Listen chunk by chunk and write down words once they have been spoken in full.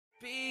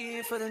Be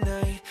here for the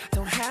night,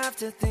 don't have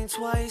to think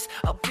twice.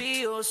 I'll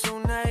be oh so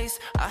nice.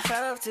 I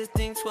have to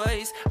think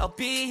twice. I'll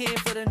be here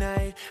for the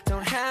night,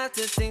 don't have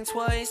to think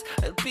twice.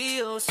 I'll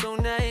be oh so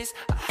nice.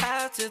 I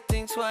have to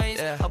think twice.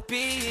 Yeah. I'll be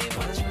here.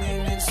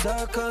 Running in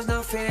circles,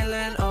 not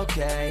feeling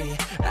okay.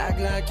 Act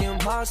like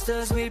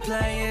imposters, we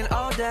playing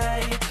all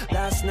day.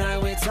 Last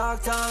night we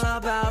talked all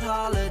about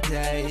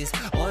holidays.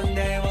 One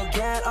day we'll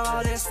get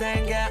all this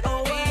thing get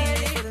away.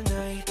 For the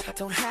night,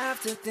 don't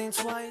have to think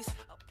twice.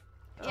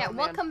 Yeah, Oh,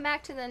 welcome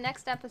back to the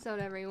next episode,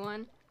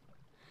 everyone.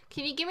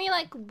 Can you give me,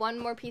 like, one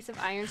more piece of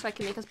iron so I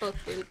can make us both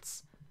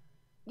boots?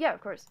 Yeah, of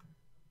course.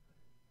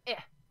 Yeah,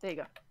 there you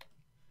go.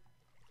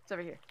 It's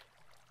over here.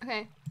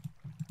 Okay.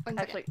 One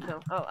Actually, second. no.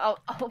 Oh,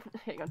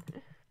 hang on.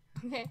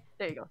 Okay.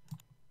 There you go.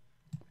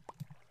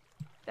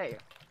 There you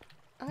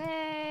go.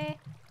 Okay.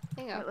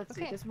 There you go. Right, let's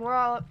see. Okay.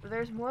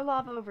 There's more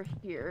lava over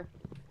here.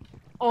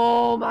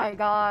 Oh my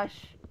gosh.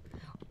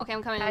 Okay,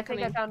 I'm coming. I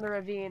think I found the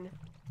ravine.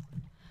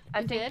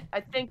 I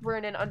think we're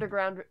in an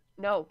underground.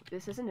 No,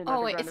 this isn't an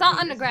underground. Oh wait, it's not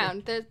ravine.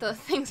 underground. There's the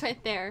things right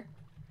there.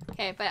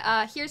 Okay, but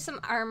here's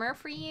some armor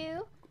for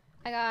you.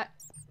 I got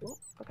Ooh,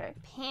 okay.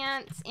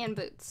 pants and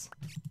boots.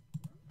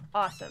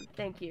 Awesome.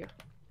 Thank you.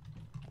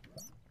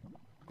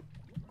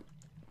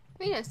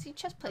 Wait, no, see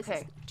chest places.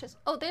 Okay.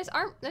 Oh, there's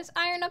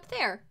iron up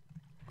there,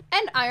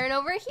 and iron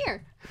over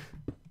here.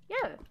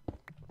 Yeah.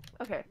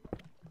 Okay.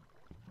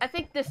 I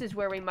think this is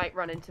where we might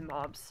run into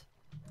mobs.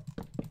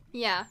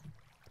 Yeah.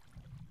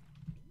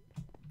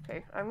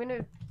 Okay, I'm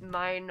gonna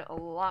mine a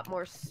lot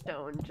more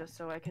stone just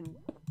so I can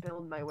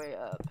build my way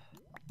up.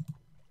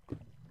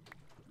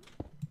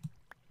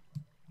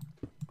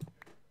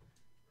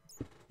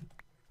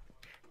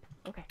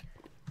 Okay.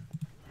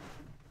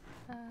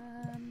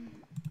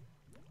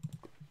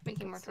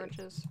 Making more Let's see.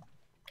 torches.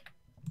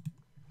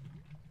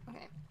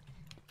 Okay.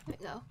 There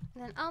we go.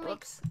 And then I'll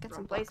Whoops, get some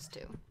wrong place. blocks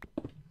too.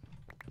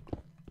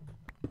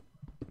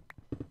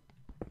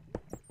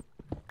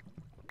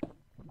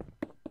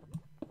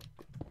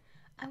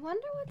 I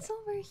wonder what's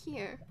over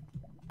here.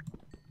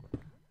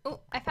 Oh,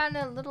 I found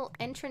a little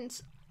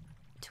entrance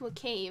to a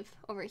cave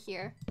over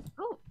here.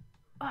 Oh,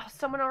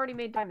 someone already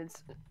made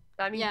diamonds.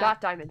 I mean, Yeah.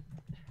 got diamonds.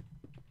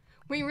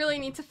 We really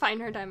need to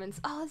find our diamonds.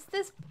 Oh, is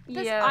this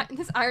Yeah.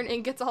 this iron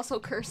ingot's also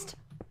cursed.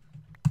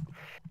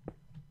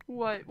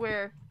 What?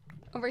 Where?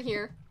 Over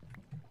here.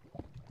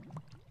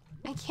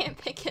 I can't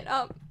pick it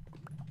up.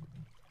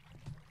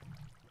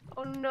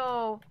 Oh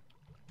no.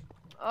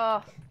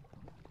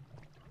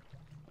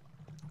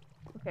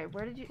 Okay,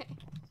 where did you... Okay.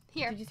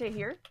 Here. Did you say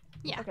here?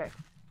 Yeah. Okay.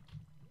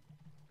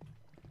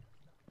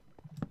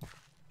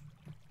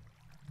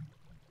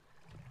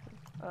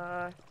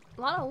 A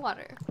lot of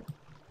water.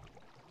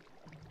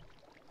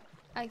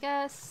 I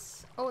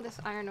guess... Oh, this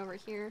iron over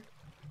here.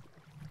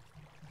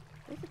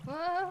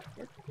 Whoa.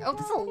 Oh,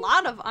 there's a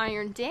lot of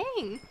iron.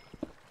 Dang.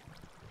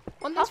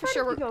 One How thing's for far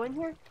sure, did we go in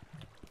here?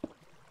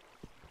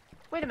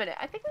 Wait a minute,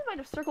 I think we might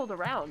have circled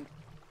around.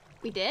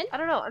 we did? I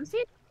don't know, I'm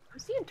seeing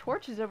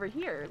torches over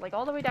here, like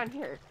all the way down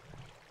here.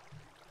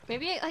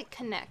 Maybe it, like,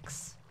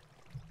 connects.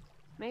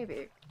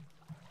 Maybe.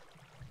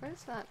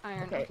 Where's that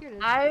iron? Okay, Oh, here it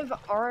is. I've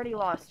already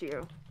lost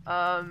you.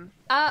 Okay,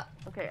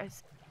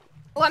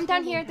 Oh, I'm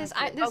down still here. have There's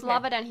to- there's okay.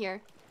 lava down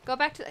here. Go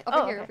back to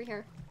Oh, here, okay. over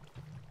here.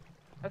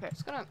 Okay.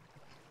 Just gonna...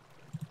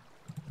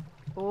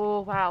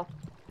 Oh, wow.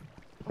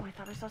 Oh, I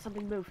thought I saw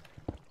something move.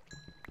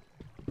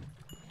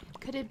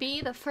 Could it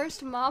be the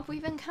first mob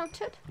we've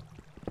encountered?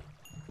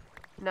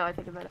 No, I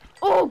think it might have.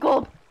 Oh,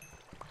 gold!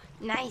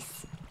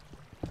 Nice.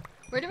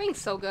 We're doing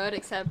so good,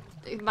 except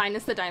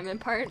minus the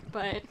diamond part,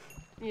 but...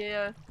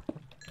 Yeah.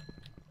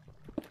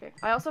 Okay,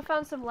 I also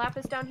found some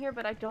lapis down here,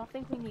 but I don't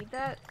think we need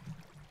that.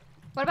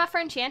 What about for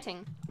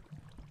enchanting?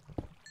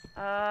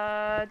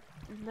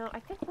 No, I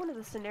think one of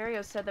the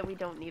scenarios said that we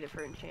don't need it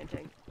for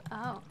enchanting.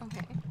 Oh,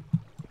 okay.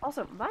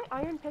 Also, my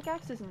iron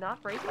pickaxe is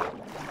not breaking.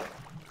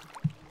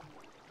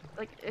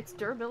 Like, its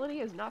durability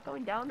is not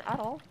going down at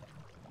all.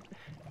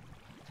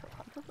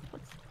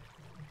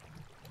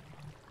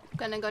 I'm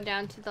gonna go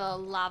down to the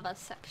lava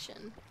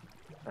section.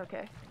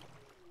 Okay,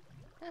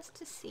 Just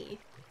to see.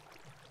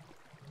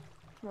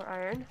 more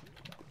iron.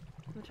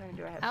 How much iron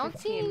do I have? I don't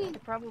 15. see- I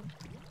could probably...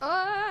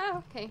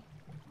 Oh, okay.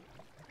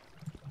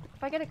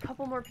 If I get a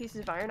couple more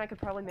pieces of iron, I could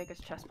probably make us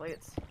chest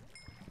plates.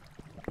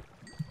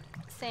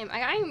 Same.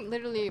 I'm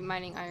literally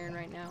mining iron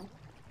right now.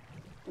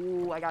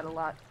 Ooh, I got a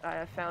lot.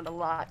 I found a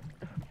lot.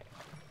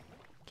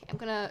 Okay, I'm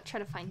gonna try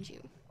to find you.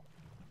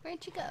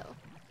 Where'd you go?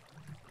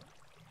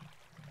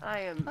 I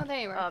am Oh, there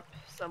you are. up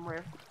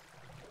somewhere.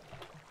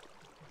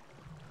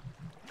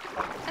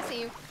 I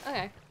see you.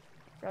 Okay.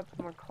 Grab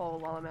some more coal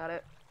while I'm at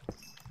it.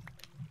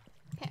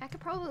 Okay, I could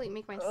probably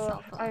make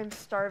myself up. I'm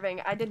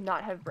starving. I did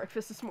not have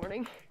breakfast this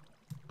morning.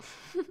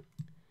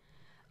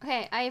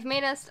 Okay, I have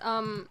made us,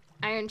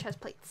 iron chest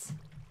plates.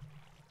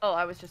 Oh,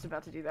 I was just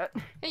about to do that.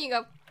 There you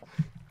go.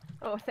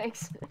 Oh,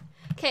 thanks.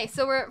 Okay,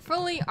 so we're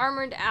fully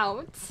armored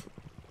out.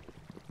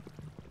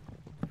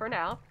 For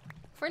now.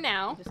 For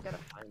now. Just gotta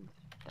find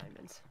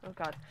diamonds. Oh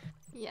god.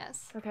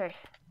 Yes. Okay.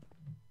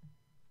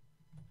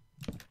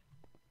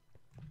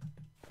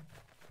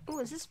 Oh,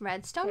 is this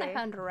redstone? Okay. I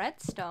found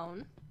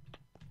redstone.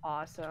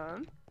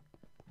 Awesome.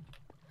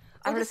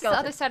 Oh, this is the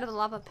other side of the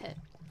lava pit.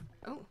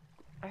 Oh.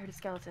 I heard a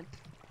skeleton.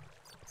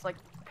 It's like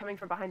coming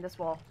from behind this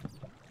wall.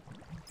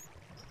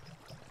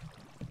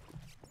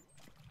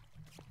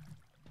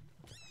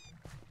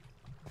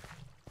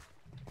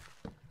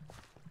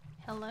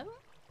 Hello?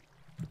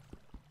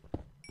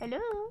 Hello?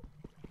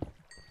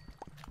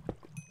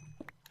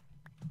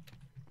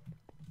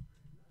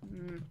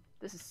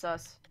 This is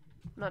sus.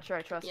 I'm not sure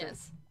I trust it.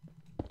 Yes.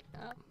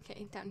 Oh,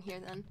 okay, down here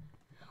then.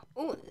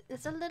 Oh,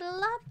 there's a little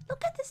lava.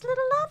 Look at this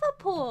little lava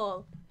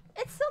pool.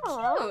 It's so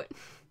cute.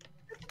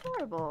 That's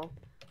adorable.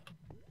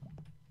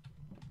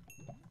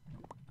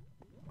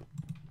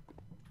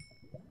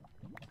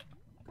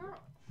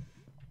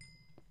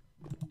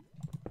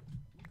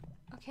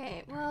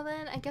 Okay, well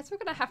then, I guess we're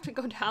gonna have to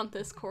go down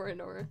this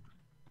corridor.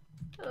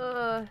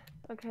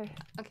 Okay.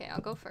 Okay, I'll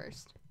go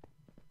first.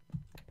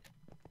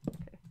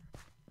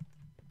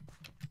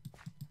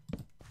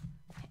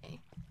 Okay.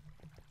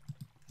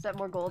 Is that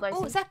more gold I see?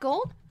 Oh, is that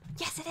gold?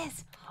 Yes, it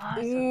is.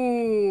 Awesome.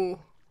 Ooh.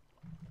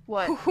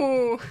 What?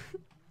 Ooh.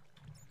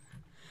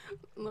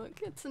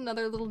 Look, it's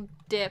another little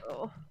dip.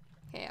 Oh.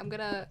 Okay, I'm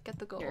gonna get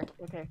the gold. Here,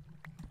 okay.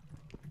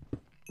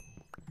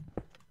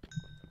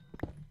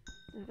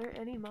 Are there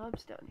any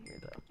mobs down here,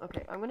 though?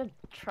 Okay, I'm gonna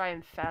try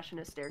and fashion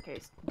a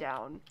staircase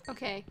down.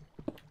 Okay.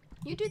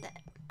 You do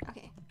that.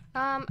 Okay.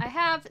 I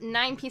have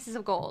 9 pieces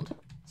of gold.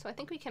 So I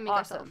think we can make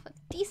ourselves a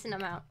decent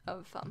amount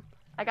of,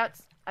 I've got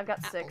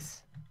apples.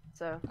 6,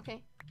 so...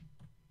 Okay.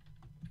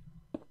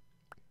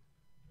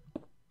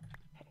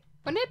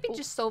 Wouldn't it be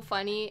just so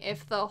funny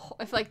if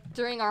like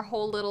during our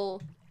whole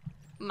little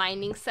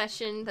mining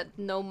session that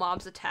no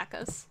mobs attack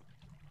us?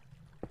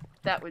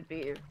 That would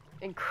be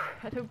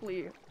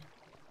incredibly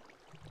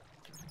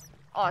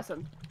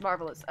awesome,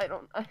 marvelous. I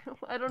don't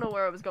know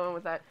where I was going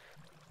with that.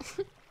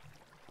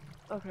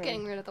 Okay.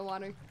 Getting rid of the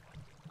water.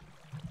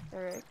 All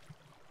right.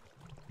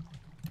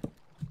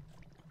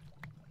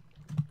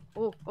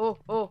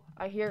 Oh!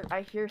 I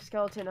hear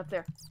skeleton up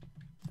there.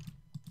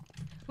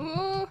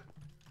 Ooh.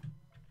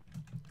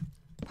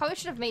 Probably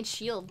should have made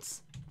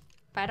shields,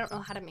 but I don't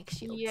know how to make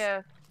shields.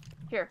 Yeah.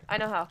 Here, I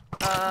know how.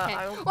 Okay.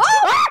 I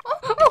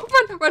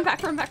Oh! Run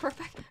back!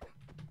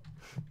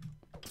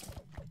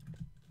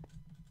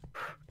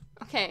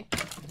 Okay.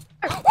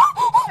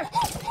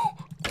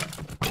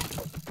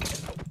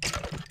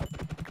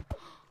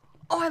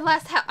 Oh, I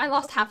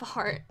lost half a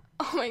heart.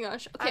 Oh my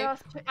gosh. Okay.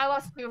 I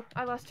lost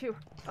two.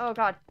 Oh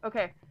god.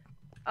 Okay.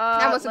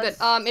 That wasn't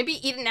good. Maybe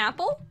eat an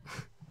apple,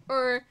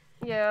 or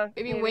yeah.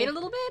 maybe wait a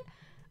little bit,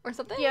 or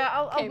something. Yeah,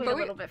 I'll okay, wait a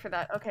little bit for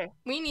that. Okay.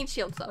 We need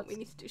shields though. We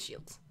need to do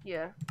shields.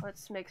 Yeah.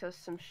 Let's make us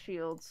some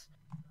shields.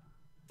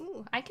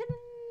 Ooh, I can.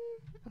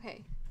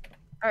 Okay.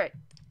 All right.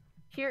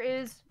 Here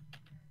is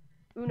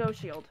Uno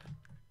shield.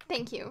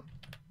 Thank you.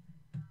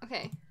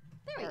 Okay.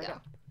 There we go.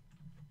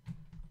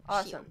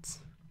 Awesome. Shields.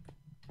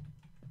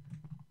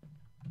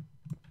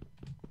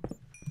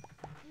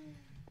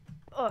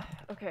 Oh,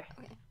 okay.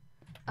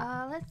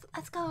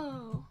 Let's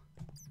go.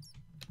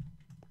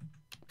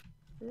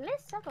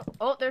 Let's go.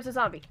 Oh, there's a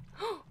zombie.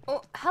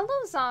 Oh,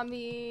 hello,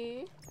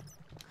 zombie.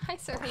 Hi,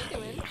 sir. How you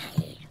doing?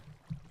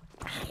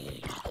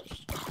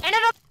 And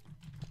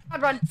another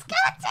run.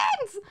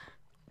 Skeletons!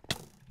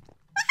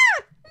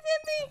 Ah! It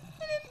hit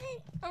me!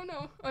 Oh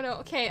no. Oh no.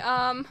 Okay.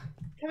 Can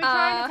we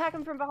try and attack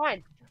him from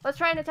behind? Let's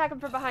try and attack him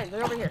from behind.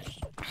 They're over here.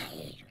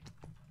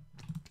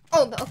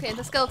 Oh, okay.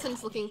 The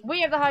skeleton's looking.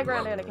 We have the high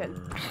ground, Anakin.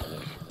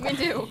 We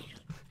do.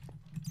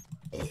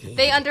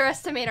 They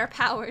underestimate our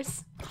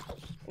powers.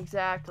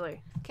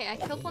 Exactly. Okay, I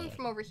killed one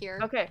from over here.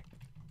 Okay.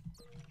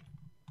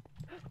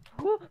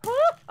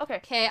 Okay.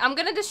 Okay, I'm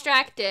gonna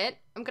distract it.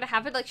 I'm gonna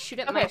have it like shoot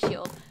at my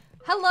shield.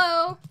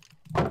 Hello.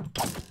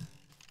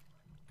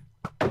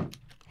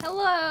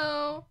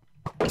 Hello.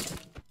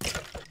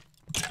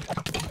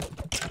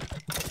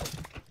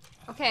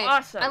 Okay.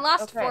 Awesome. I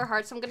lost 4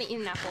 hearts. So I'm gonna eat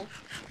an apple.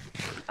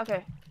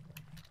 Okay.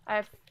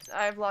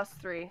 I've lost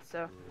 3.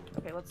 So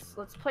okay,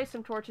 let's place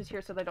some torches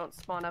here so they don't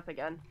spawn up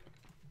again.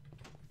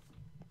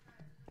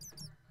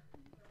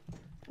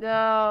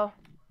 No.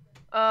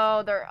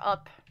 Oh, they're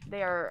up.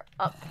 They are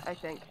up, I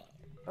think.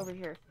 Over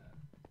here.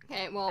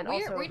 Okay, well, And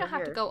we don't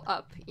have to go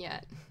up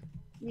yet.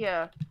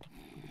 Yeah.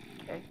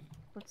 Okay.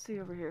 Let's see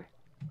over here.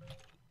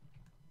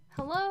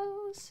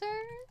 Hello,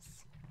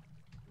 sirs?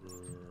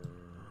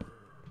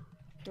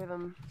 Hear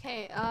them.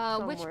 Okay,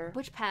 somewhere.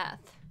 which path?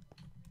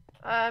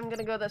 I'm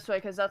gonna go this way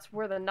because that's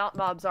where the not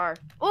mobs are.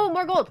 Oh,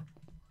 more gold!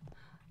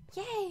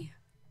 Yay!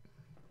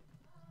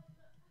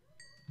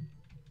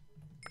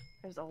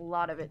 There's a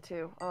lot of it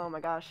too. Oh my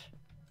gosh.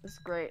 This is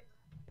great.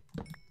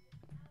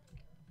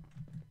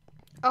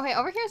 Okay,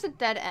 over here's a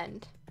dead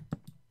end.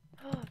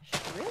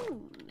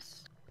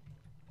 Shrooms.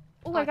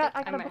 Oh, I got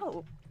a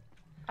bow.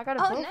 I got a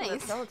bow from a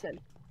skeleton.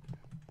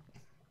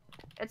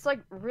 It's like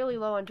really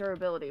low on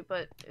durability,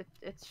 but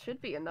it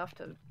should be enough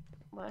to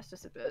last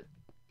us a bit.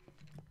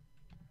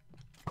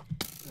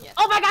 Yes.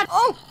 Oh my god!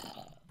 Oh!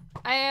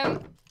 I am...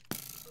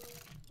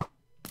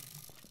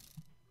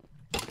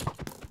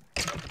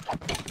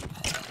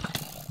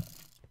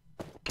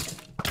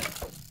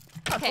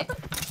 Okay.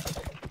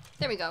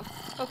 There we go.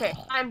 Okay,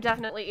 I'm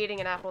definitely eating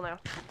an apple now.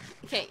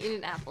 Okay, eat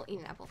an apple. Eat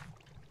an apple.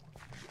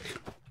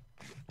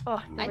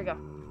 Oh, there we go.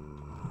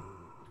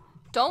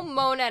 Don't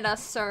moan at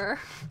us, sir.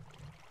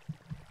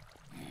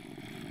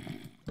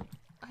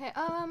 Okay,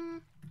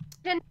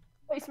 Didn't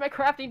place my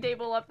crafting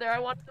table up there. I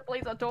wanted to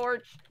place a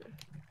torch.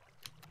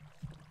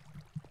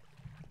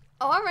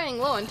 Oh, I'm running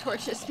low on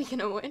torches, speaking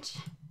of which.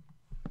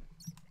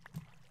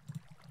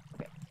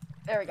 Okay,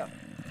 there we go.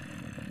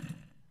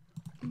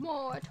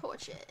 More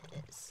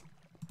torches.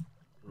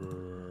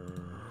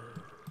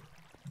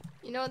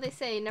 You know what they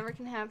say, never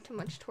can have too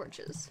much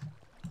torches.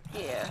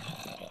 Yeah.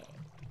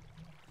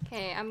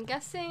 Okay, I'm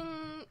guessing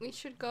we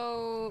should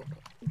go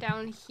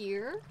down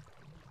here.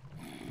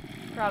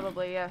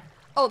 Probably, yeah.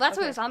 Oh, that's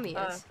where the zombie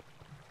is.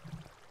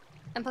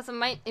 And plus it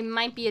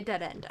might be a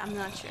dead end. I'm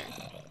not sure.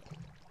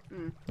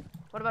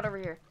 What about over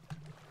here?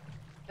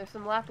 There's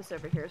some lapis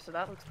over here, so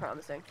that looks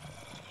promising.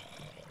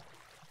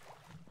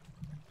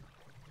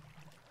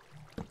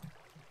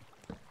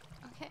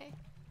 Okay.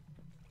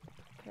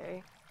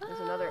 Okay, there's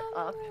another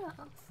up.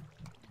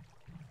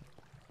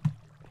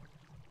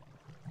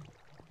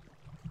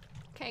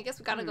 Okay, I guess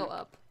we gotta go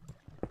up.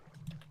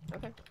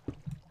 Okay.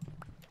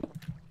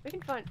 We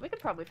could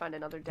probably find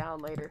another down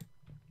later.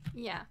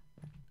 Yeah.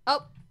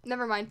 Oh,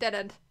 never mind. Dead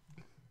end.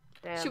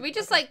 Damn. Should we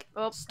just like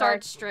start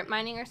sorry. strip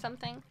mining or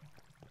something?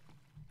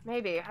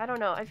 Maybe. I don't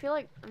know. I feel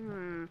like I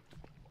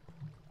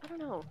don't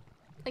know.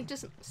 Like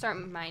just start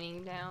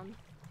mining down.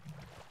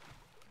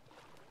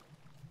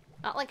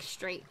 Not like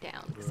straight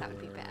down, because that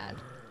would be bad.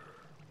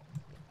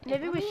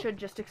 Maybe we should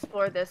just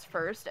explore this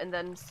first and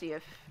then see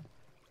if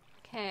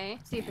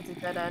it's a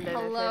dead end. And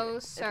Hello,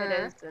 if sir. it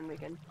is, then we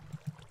can.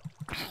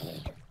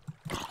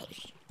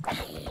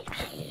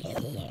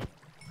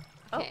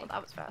 Oh, well,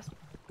 that was fast.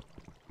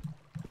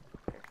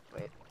 Here,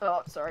 wait.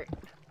 Oh, sorry.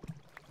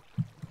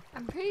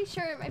 I'm pretty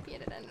sure it might be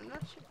at an end. I'm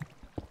not sure.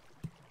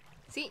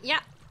 See? Yeah.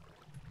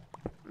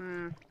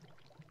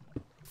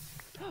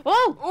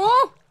 Oh!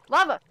 Oh!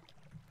 Lava!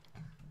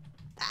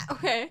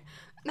 Okay.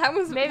 That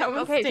was maybe. That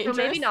was okay, dangerous.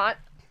 so maybe not.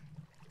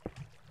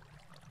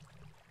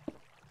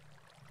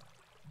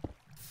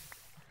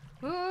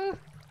 Ooh.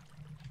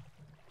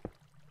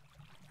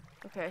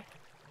 Okay.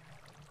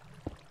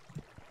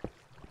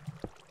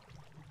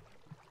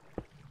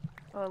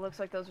 Oh, it looks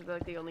like those are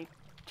like the only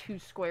 2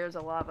 squares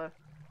of lava.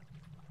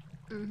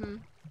 Mm-hmm.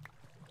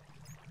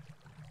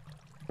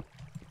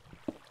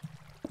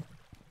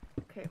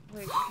 Okay,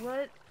 wait,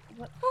 what?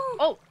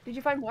 Oh, did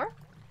you find more?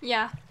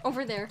 Yeah,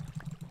 over there.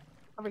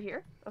 Over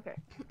here? Okay.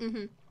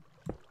 Mm-hmm.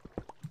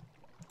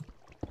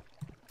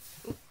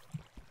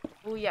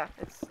 Oh yeah,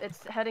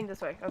 it's heading this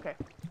way. Okay.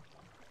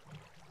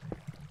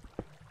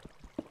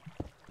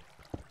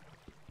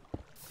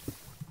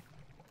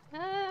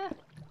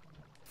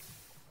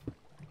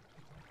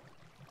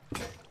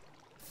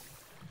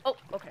 Oh,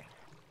 okay.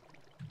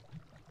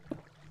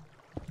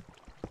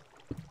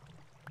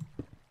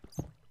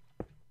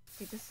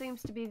 Okay, this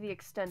seems to be the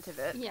extent of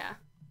it. Yeah.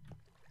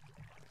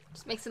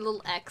 Just makes a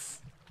little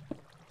X.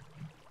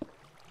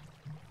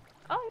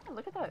 Oh yeah,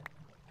 look at that.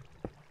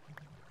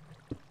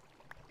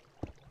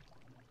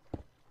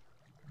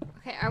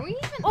 Okay, are we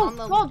even Oh, on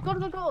the gold!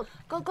 Gold!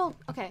 Gold.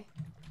 Okay.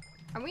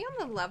 Are we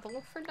on the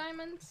level for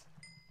diamonds?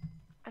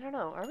 I don't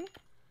know, are we?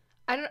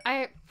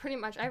 I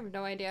have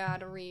no idea how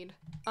to read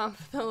the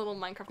little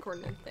Minecraft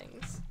coordinate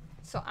things.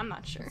 So I'm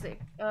not sure. Let's see.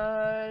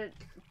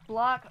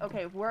 Block,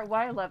 okay, we're at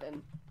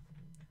Y11.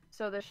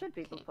 So this should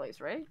be the place,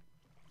 right?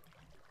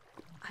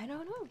 I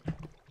don't know.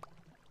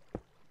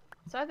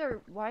 It's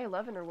either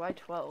Y11 or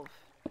Y12.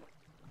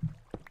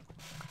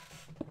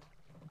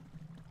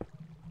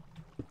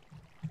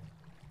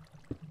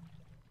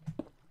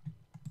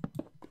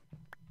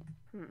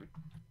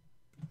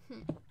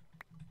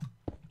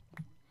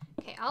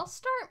 Okay, I'll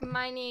start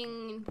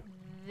mining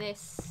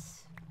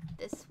this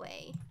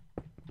way.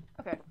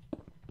 Okay.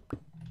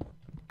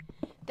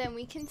 Then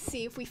we can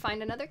see if we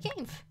find another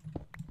cave.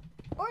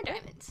 Or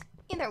diamonds.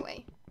 Either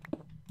way.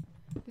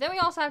 Then we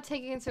also have to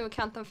take into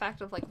account the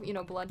fact of, like, you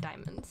know, blood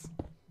diamonds.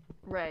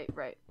 Right.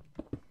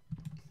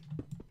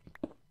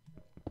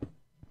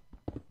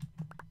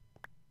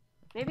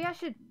 Maybe I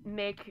should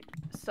make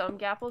some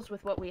gapples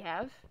with what we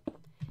have.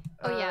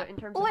 Oh, yeah. In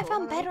terms oh, of I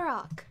found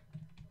bedrock.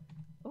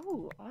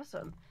 Oh,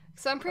 awesome.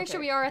 So I'm pretty sure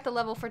we are at the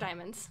level for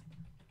diamonds.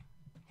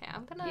 Yeah,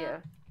 I'm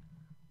gonna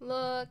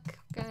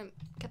gonna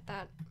get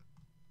that.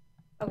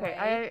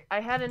 Okay, I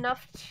had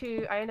enough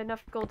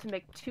gold to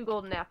make 2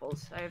 golden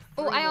apples. I have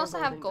 3 I more also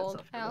have golden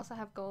gold. I also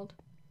have gold.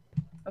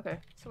 Okay.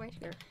 So wait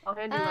here. I'll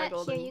hand you my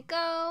golden. Here you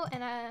go,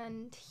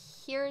 and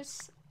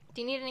here's.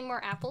 Do you need any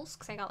more apples?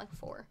 Cause I got like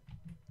 4.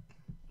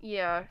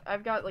 Yeah,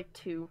 I've got like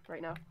 2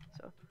 right now.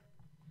 So.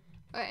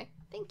 Okay,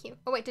 thank you.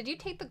 Oh wait, did you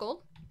take the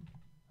gold?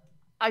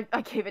 I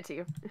gave it to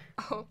you.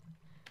 Oh,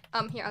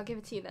 here, I'll give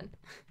it to you then.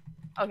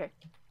 Okay.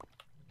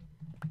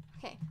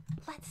 Okay,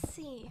 let's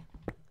see.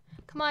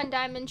 Come on,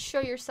 Diamond, show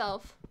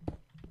yourself.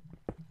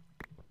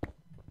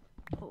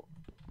 Oh.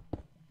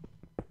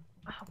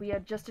 We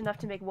had just enough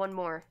to make 1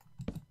 more.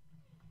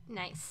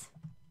 Nice.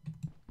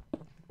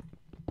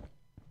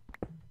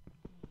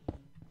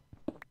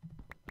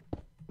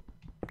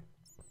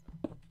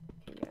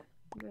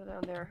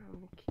 down there. I'm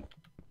gonna keep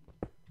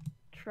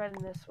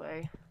treading this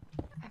way.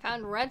 I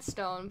found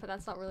redstone, but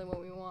that's not really what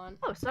we want.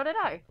 Oh, so did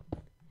I.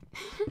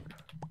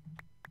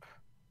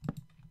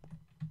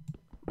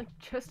 Like,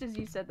 just as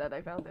you said that,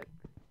 I found it.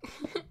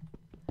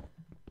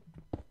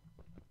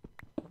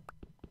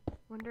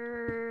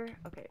 Wonder...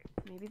 Okay,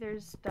 maybe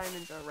there's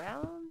diamonds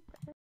around?